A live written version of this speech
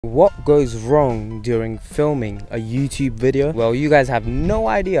What goes wrong during filming a YouTube video? Well, you guys have no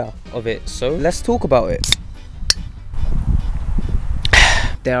idea of it, so let's talk about it.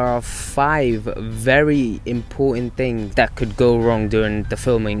 There are 5 very important things that could go wrong during the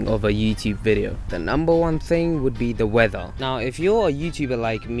filming of a YouTube video. The number 1 thing would be the weather. Now, if you're a YouTuber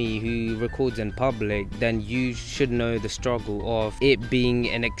like me who records in public, then you should know the struggle of it being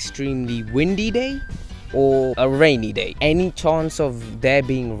an extremely windy day or a rainy day. Any chance of there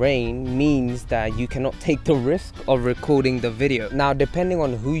being rain means that you cannot take the risk of recording the video. Now, depending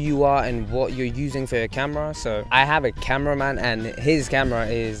on who you are and what you're using for your camera, so I have a cameraman and his camera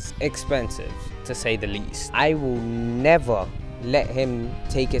is expensive to say the least. I will never let him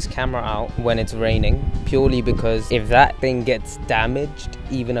take his camera out when it's raining, purely because if that thing gets damaged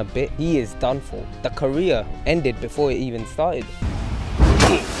even a bit, he is done for. The career ended before it even started.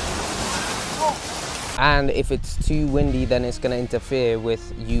 And if it's too windy, then it's going to interfere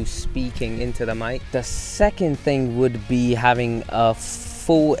with you speaking into the mic. The second thing would be having a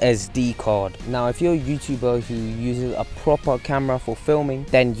full SD card. Now, if you're a YouTuber who uses a proper camera for filming,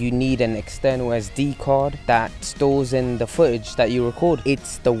 then you need an external SD card that stores in the footage that you record.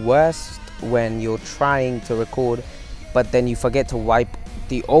 It's the worst when you're trying to record, but then you forget to wipe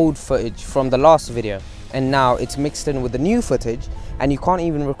the old footage from the last video. And now it's mixed in with the new footage, and you can't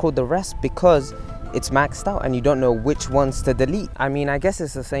even record the rest because it's maxed out and you don't know which ones to delete. I mean, I guess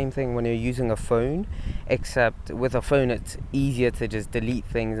it's the same thing when you're using a phone, except with a phone it's easier to just delete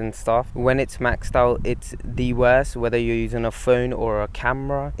things and stuff. When it's maxed out, it's the worst, whether you're using a phone or a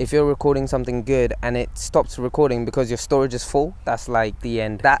camera. If you're recording something good and it stops recording because your storage is full, that's like the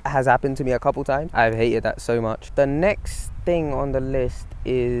end. That has happened to me a couple times. I've hated that so much. The next thing on the list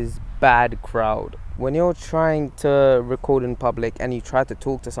is bad crowd. When you're trying to record in public and you try to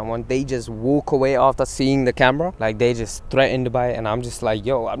talk to someone, they just walk away after seeing the camera. Like, they just threatened by it, and I'm just like,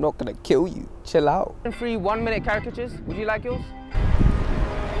 yo, I'm not gonna kill you, chill out. 3 1-minute caricatures, would you like yours?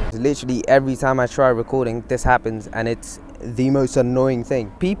 Literally every time I try recording, this happens, and it's the most annoying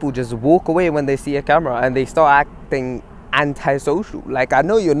thing. People just walk away when they see a camera and they start acting antisocial. Like, I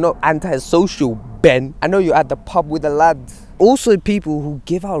know you're not antisocial, Ben. I know you're at the pub with the lads. Also, people who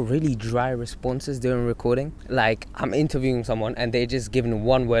give out really dry responses during recording. Like, I'm interviewing someone and they're just giving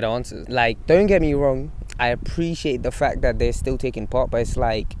 1-word answers. Like, don't get me wrong, I appreciate the fact that they're still taking part, but it's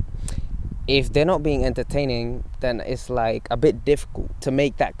like, if they're not being entertaining, then it's like a bit difficult to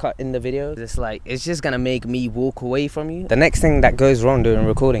make that cut in the video. It's like, it's just gonna make me walk away from you. The next thing that goes wrong during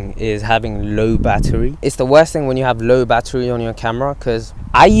recording is having low battery. It's the worst thing when you have low battery on your camera, because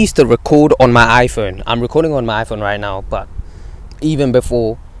I used to record on my iPhone. I'm recording on my iPhone right now, but even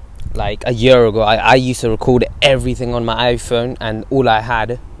before, like a year ago, I used to record everything on my iPhone, and all I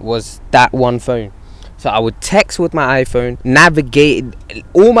had was that one phone. So I would text with my iPhone, navigate,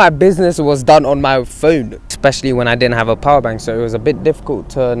 all my business was done on my phone, especially when I didn't have a power bank, so it was a bit difficult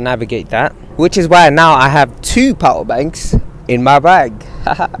to navigate that. Which is why now I have 2 power banks in my bag.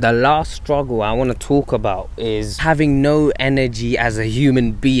 The last struggle I want to talk about is having no energy as a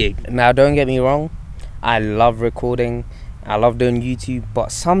human being. Now, don't get me wrong, I love recording, I love doing YouTube,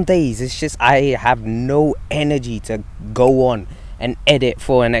 but some days it's just I have no energy to go on and edit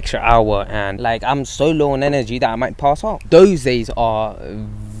for an extra hour, and like, I'm so low on energy that I might pass out. Those days are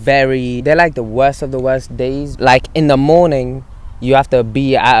they're like the worst of the worst days. Like, in the morning you have to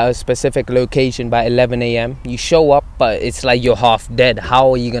be at a specific location by 11 AM. You show up, but it's like you're half dead.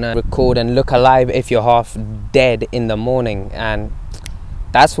 How are you gonna record and look alive if you're half dead in the morning? And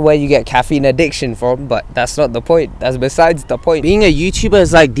that's where you get caffeine addiction from, but that's not the point. That's besides the point. Being a YouTuber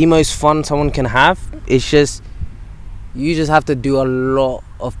is like the most fun someone can have. It's just, you just have to do a lot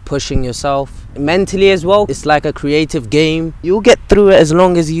of pushing yourself mentally as well. It's like a creative game. You'll get through it as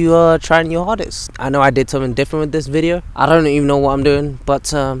long as you are trying your hardest. I know I did something different with this video. I don't even know what I'm doing,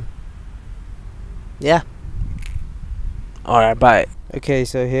 but yeah. Alright, bye. Okay,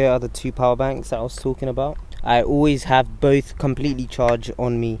 so here are the 2 power banks that I was talking about. I always have both completely charged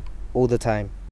on me all the time.